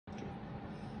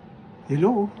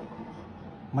Hello,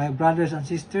 my brothers and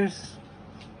sisters.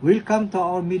 Welcome to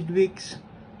our midweek's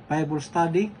Bible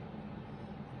study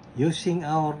using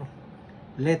our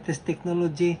latest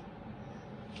technology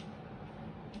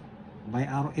by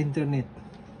our internet.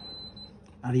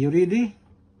 Are you ready?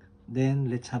 Then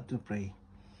let's have to pray.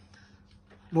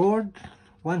 Lord,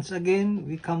 once again,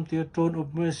 we come to your throne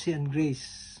of mercy and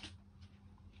grace,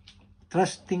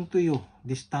 trusting to you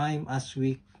this time as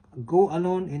we go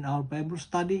alone in our Bible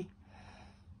study.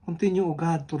 Continue, O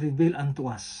God, to reveal unto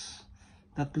us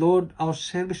that, Lord, our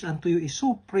service unto you is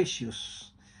so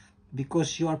precious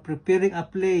because you are preparing a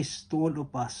place to all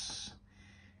of us,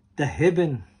 the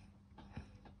heaven,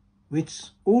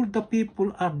 which all the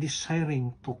people are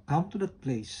desiring to come to that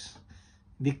place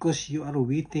because you are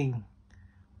waiting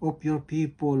of your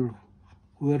people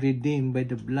who were redeemed by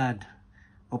the blood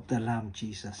of the Lamb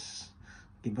Jesus.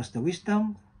 Give us the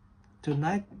wisdom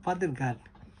tonight, Father God,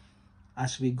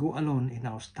 as we go alone in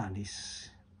our studies.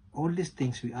 All these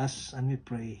things we ask and we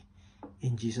pray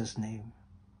in Jesus' name.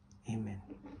 Amen.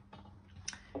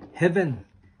 Heaven.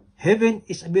 Heaven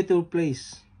is a beautiful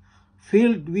place,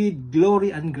 filled with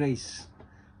glory and grace.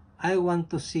 I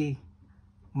want to see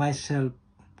myself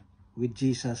with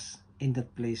Jesus in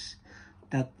that place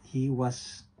that he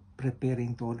was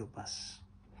preparing to all of us.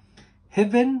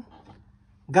 Heaven,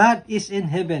 God is in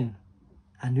heaven,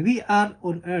 and we are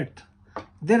on earth.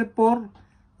 Therefore,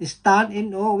 stand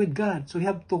in awe with God. So we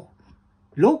have to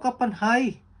look up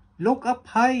high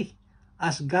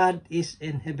as God is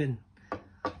in heaven.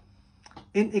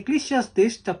 In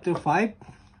Ecclesiastes chapter 5,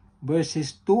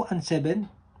 verses 2 and 7,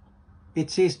 it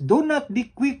says, "Do not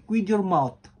be quick with your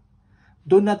mouth.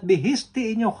 Do not be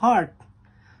hasty in your heart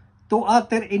to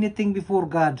utter anything before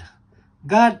God.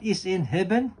 God is in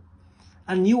heaven,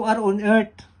 and you are on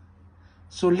earth.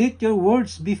 So let your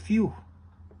words be few."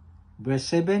 Verse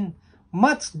 7,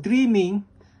 "Much dreaming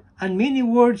and many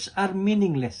words are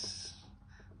meaningless.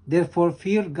 Therefore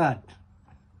fear God."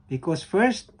 Because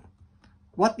first,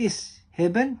 what is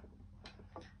heaven?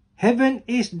 Heaven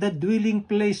is the dwelling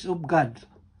place of God.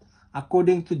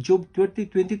 According to Job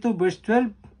 30:22, verse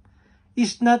 12,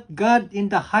 "Is not God in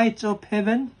the heights of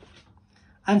heaven?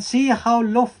 And see how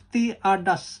lofty are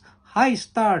the high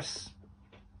stars."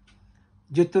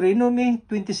 Deuteronomy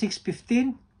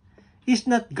 26:15, "Is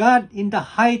not God in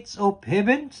the heights of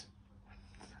heavens?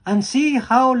 And see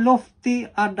how lofty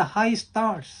are the high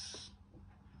stars."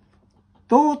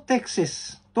 Two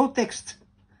texts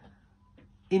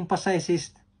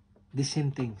emphasizes the same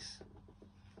things.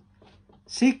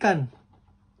 Second,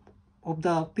 of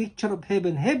the picture of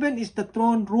heaven. Heaven is the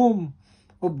throne room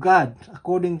of God.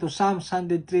 According to Psalm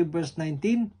 103 verse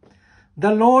 19,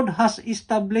 "The Lord has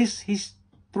established his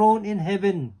throne in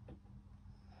heaven."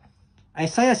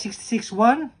 Isaiah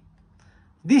 66:1,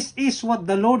 "This is what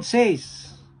the Lord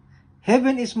says,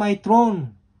 Heaven is my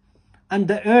throne, and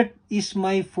the earth is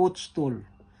my footstool.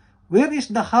 Where is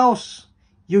the house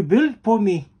you built for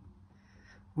me?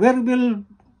 Where will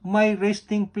my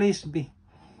resting place be?"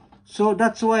 So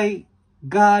that's why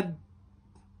God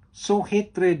so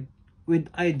hatred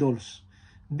with idols,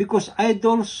 because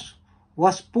idols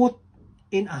was put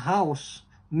in a house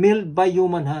made by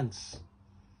human hands.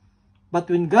 But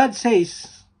when God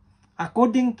says,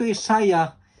 according to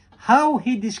Isaiah, how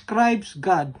he describes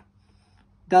God,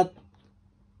 that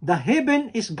the heaven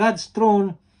is God's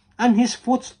throne and his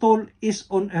footstool is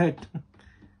on earth.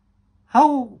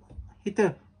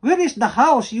 Where is the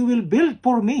house you will build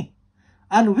for me?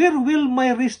 And where will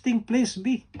my resting place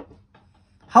be?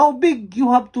 How big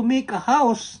you have to make a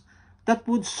house that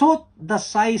would suit the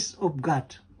size of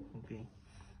God. Okay.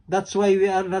 That's why we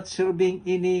are not serving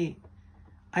any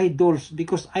idols,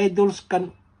 because idols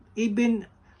can, even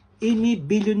any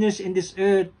billionaires in this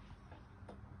earth,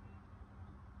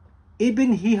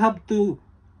 even he have to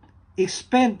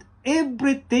expend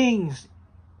everything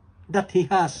that he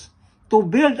has to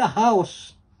build a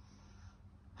house.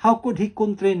 How could he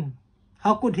contain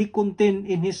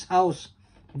in his house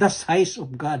the size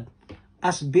of God,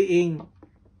 as being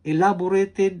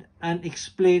elaborated and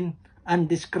explained and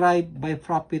described by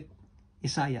prophet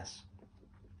Isaiah?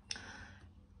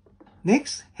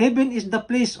 Next, heaven is the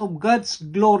place of God's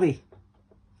glory.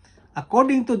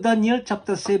 According to Daniel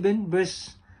chapter 7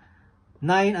 verse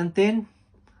 9 and 10,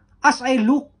 "As I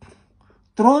looked,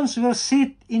 thrones were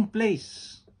set in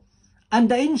place, and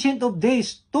the Ancient of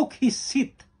Days took his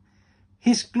seat.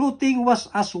 His clothing was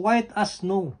as white as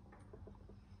snow.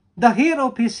 The hair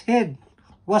of his head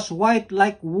was white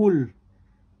like wool.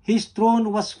 His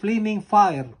throne was flaming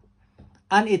fire,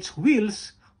 and its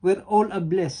wheels were all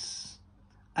ablaze.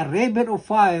 A river of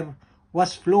fire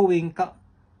was flowing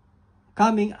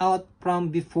coming out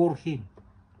from before him.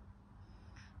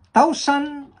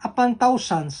 Thousands upon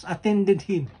thousands attended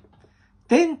him.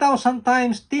 10,000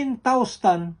 times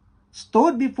 10,000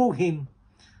 stood before him.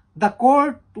 The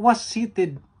court was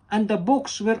seated, and the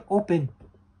books were opened.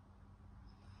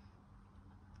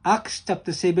 Acts chapter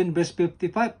 7 verse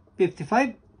 55.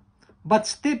 But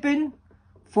Stephen,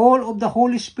 full of the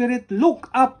Holy Spirit, looked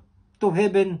up to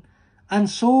heaven and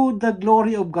saw the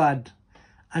glory of God,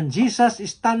 and Jesus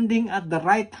is standing at the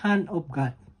right hand of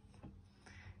God.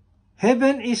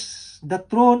 Heaven is the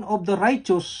throne of the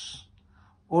righteous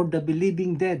or the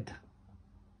believing dead.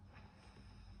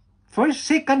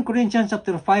 2 Corinthians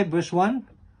chapter 5 verse 1.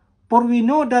 For we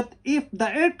know that if the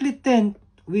earthly tent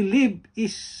we live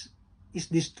is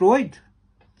destroyed,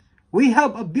 we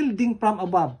have a building from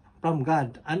above, from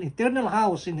God, an eternal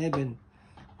house in heaven,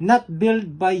 not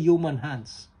built by human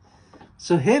hands.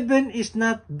 So heaven is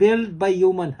not built by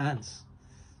human hands.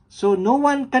 So no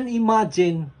one can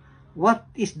imagine what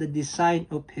is the design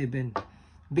of heaven,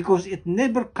 because it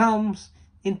never comes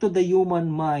into the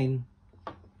human mind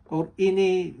or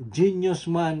any genius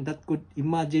man that could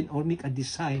imagine or make a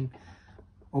design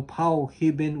of how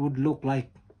heaven would look like.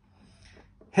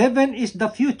 Heaven is the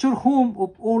future home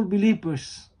of all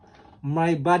believers.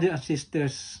 My brothers and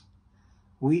sisters,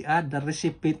 we are the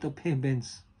recipient of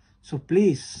heavens. So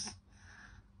please,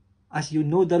 as you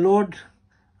know the Lord,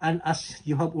 and as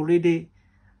you have already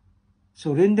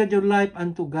surrendered your life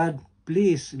unto God,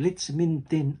 please, let's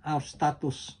maintain our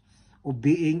status of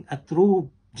being a true,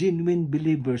 genuine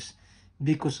believers,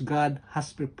 because God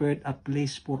has prepared a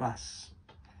place for us.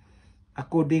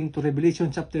 According to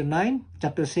Revelation chapter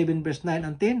 7 verse 9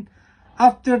 and 10,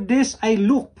 after this I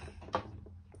looked,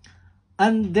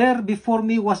 and there before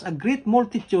me was a great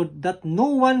multitude that no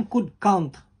one could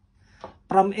count,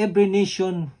 from every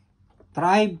nation,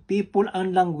 tribe, people,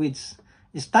 and language,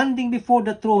 standing before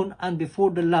the throne and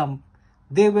before the Lamb.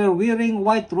 They were wearing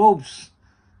white robes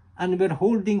and were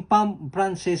holding palm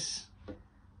branches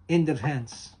in their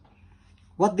hands.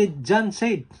 What did John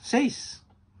says?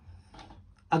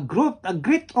 A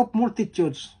great of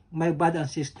multitudes, my brothers and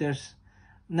sisters,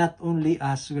 not only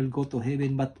us will go to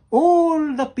heaven, but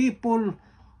all the people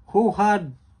who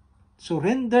had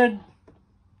surrendered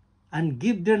and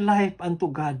give their life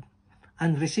unto God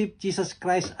and received Jesus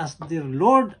Christ as their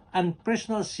Lord and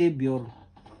personal Savior,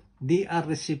 they are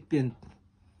recipient,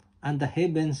 and the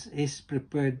heavens is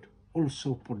prepared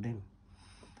also for them.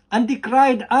 And they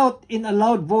cried out in a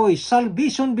loud voice,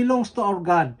 salvation belongs to our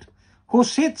God, who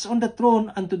sits on the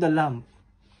throne and to the Lamb.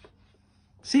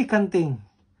 Second thing,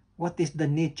 what is the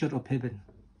nature of heaven?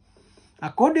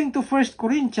 According to 1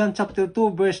 Corinthians chapter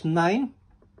 2 verse 9,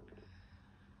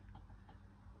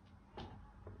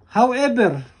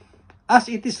 however, as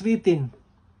it is written,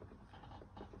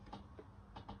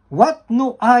 what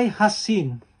no eye has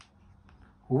seen,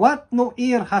 what no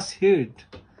ear has heard,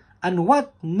 and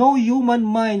what no human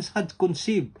minds had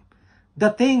conceived, the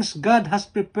things God has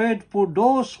prepared for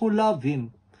those who love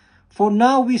Him. For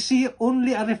now we see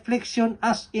only a reflection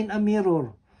as in a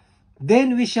mirror.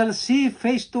 Then we shall see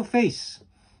face to face.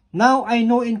 Now I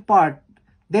know in part,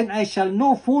 then I shall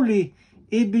know fully,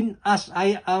 even as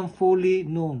I am fully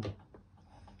known.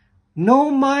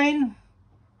 No mind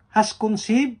has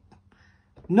conceived,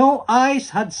 no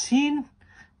eyes had seen,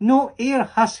 no ear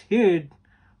has heard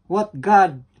what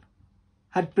God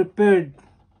had prepared,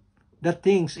 the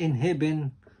things in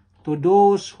heaven, to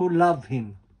those who love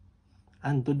Him,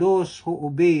 and to those who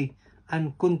obey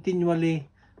and continually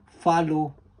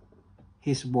follow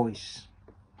His voice.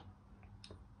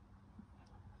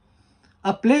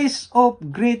 A place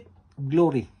of great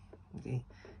glory. Okay.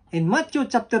 In Matthew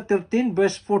chapter 13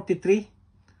 verse 43,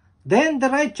 then the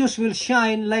righteous will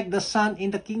shine like the sun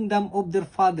in the kingdom of their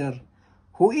Father.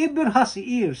 Whoever has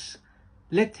ears,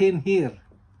 let him hear.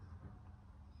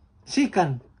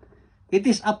 Second, it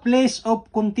is a place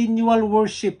of continual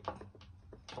worship.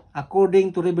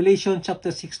 According to Revelation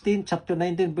chapter 16, chapter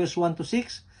 19, verse 1 to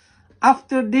 6,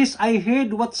 after this I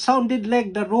heard what sounded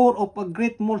like the roar of a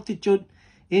great multitude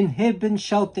in heaven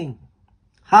shouting,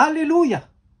 Hallelujah!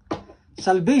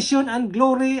 Salvation and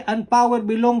glory and power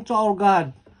belong to our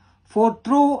God, for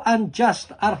true and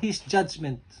just are His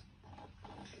judgments.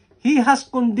 He has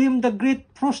condemned the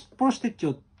great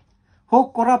prostitute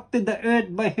who corrupted the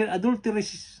earth by her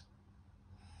adulteries.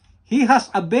 He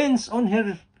has avenged on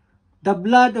her the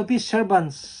blood of His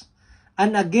servants.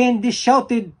 And again they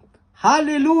shouted,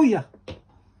 Hallelujah!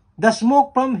 The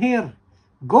smoke from here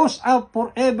goes up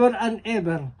forever and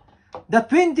ever. The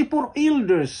 24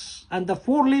 elders and the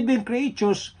 4 living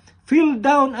creatures fell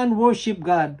down and worship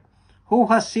God, who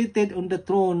has seated on the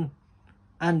throne,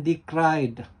 and they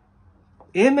cried,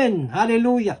 Amen.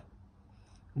 Hallelujah.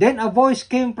 Then a voice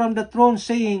came from the throne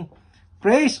saying,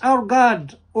 Praise our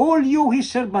God, all you his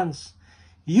servants,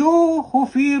 you who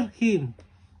fear him,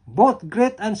 both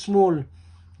great and small.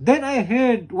 Then I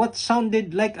heard what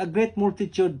sounded like a great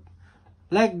multitude,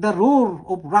 like the roar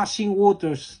of rushing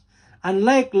waters, and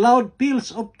like loud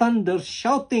peals of thunder,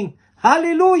 shouting,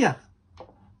 Hallelujah!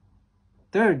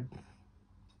 Third,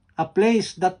 a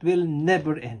place that will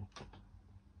never end.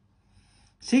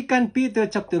 2 Peter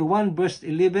chapter 1 verse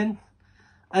 11,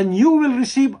 and you will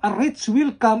receive a rich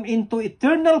welcome into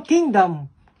eternal kingdom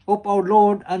of our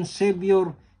Lord and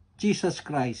Savior Jesus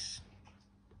Christ.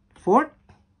 Fourth,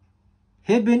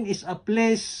 heaven is a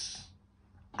place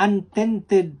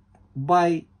untainted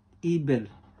by evil.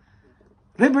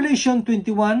 Revelation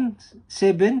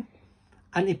 21:7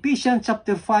 and Ephesians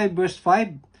chapter 5 verse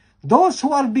 5, those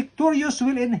who are victorious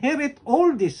will inherit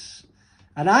all this,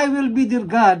 and I will be their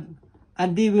God,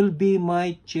 and they will be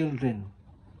my children.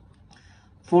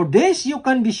 For this you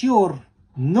can be sure,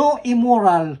 no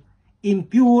immoral,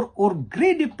 impure, or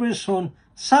greedy person,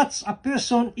 such a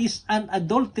person is an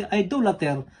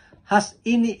idolater, has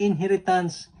any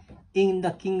inheritance in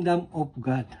the kingdom of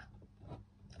God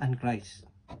and Christ.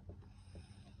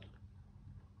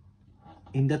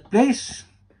 In that place,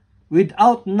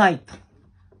 without night,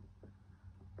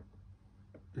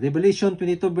 Revelation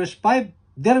 22 verse 5,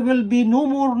 there will be no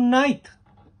more night.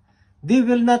 They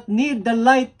will not need the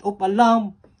light of a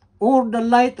lamp or the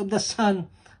light of the sun,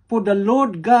 for the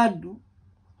Lord God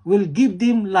will give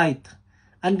them light,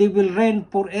 and they will reign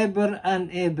forever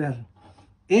and ever.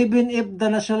 Even if the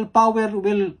national power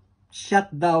will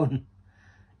shut down,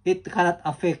 it cannot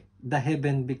affect the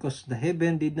heaven, because the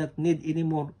heaven did not need any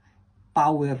more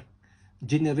power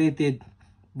generated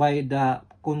by the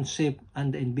concept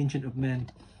and the invention of man,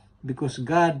 because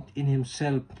God in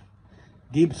himself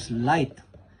gives light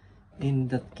in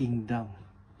that kingdom.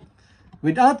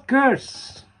 Without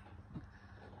curse,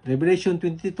 Revelation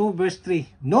 22 verse 3,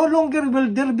 no longer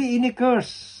will there be any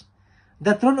curse.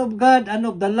 The throne of God and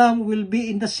of the Lamb will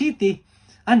be in the city,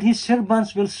 and his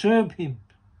servants will serve him.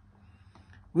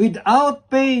 Without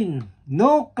pain,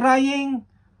 no crying,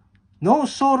 no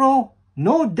sorrow,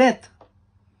 no death.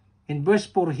 In verse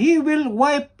 4, he will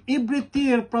wipe every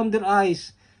tear from their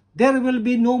eyes. There will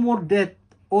be no more death,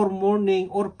 or mourning,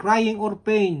 or crying, or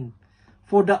pain,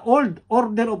 for the old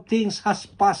order of things has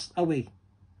passed away.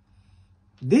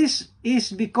 This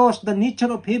is because the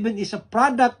nature of heaven is a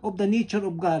product of the nature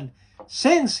of God.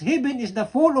 Since heaven is the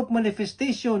full of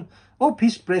manifestation of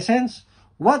his presence,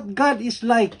 what God is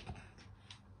like,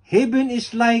 heaven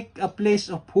is like a place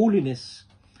of holiness,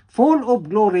 full of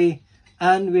glory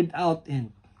and without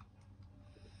end.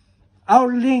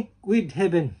 Our link with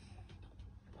heaven.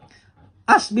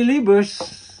 As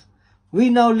believers, we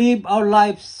now live our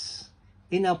lives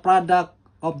in a product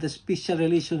of the special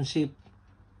relationship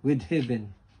with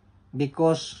heaven,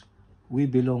 because we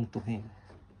belong to him.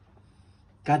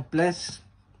 God bless.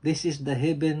 This is the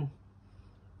heaven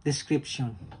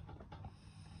description.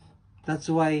 That's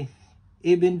why,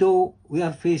 even though we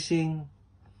are facing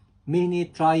many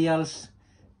trials,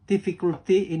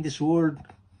 difficulty in this world,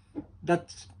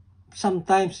 that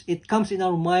sometimes it comes in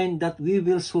our mind that we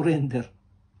will surrender.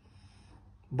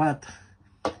 But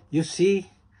you see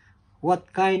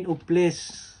what kind of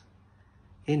place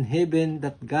in heaven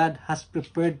that God has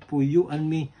prepared for you and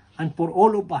me, and for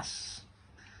all of us,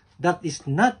 that is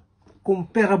not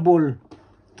comparable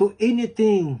to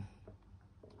anything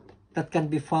that can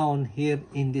be found here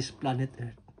in this planet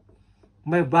Earth.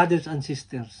 My brothers and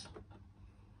sisters,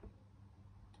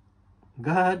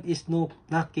 God is not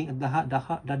knocking at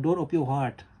the door of your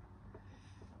heart.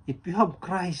 If you have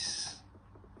Christ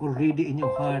already in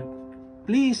your heart,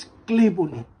 please cleave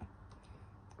on it.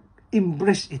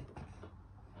 Embrace it.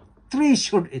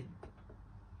 Treasure it.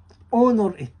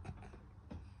 Honor it.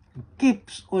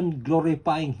 Keeps on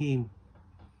glorifying him,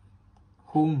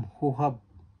 who have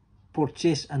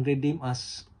purchased and redeemed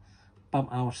us from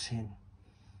our sin.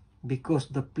 Because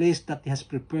the place that he has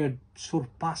prepared,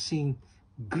 surpassing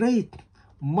great,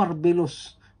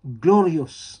 marvelous,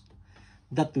 glorious,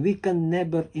 that we can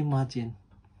never imagine.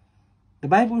 The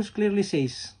Bible clearly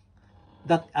says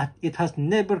that it has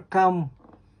never come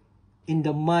in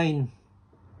the mind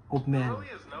of man.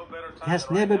 It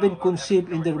has never been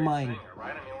conceived in their mind.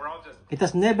 It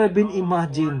has never been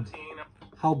imagined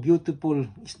how beautiful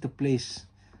is the place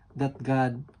that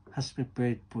God has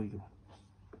prepared for you.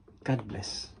 God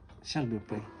bless. Shall we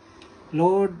pray?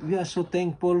 Lord, we are so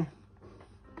thankful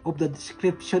of the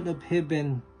description of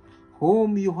heaven,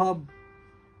 whom you have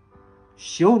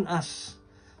shown us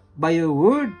by your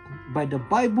word, by the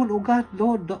Bible, O God,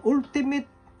 Lord, the ultimate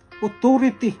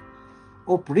authority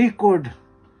of record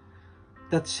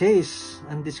that says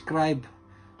and describe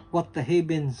what the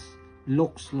heavens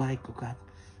looks like, O God.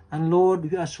 And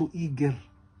Lord, we are so eager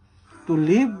to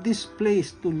leave this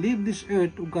place, to leave this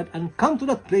earth, O God, and come to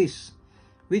that place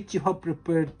which you have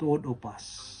prepared toward of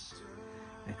us.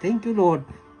 I thank you, Lord,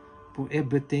 for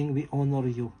everything. We honor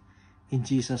you. In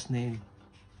Jesus' name,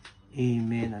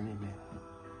 amen and amen.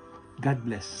 God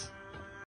bless.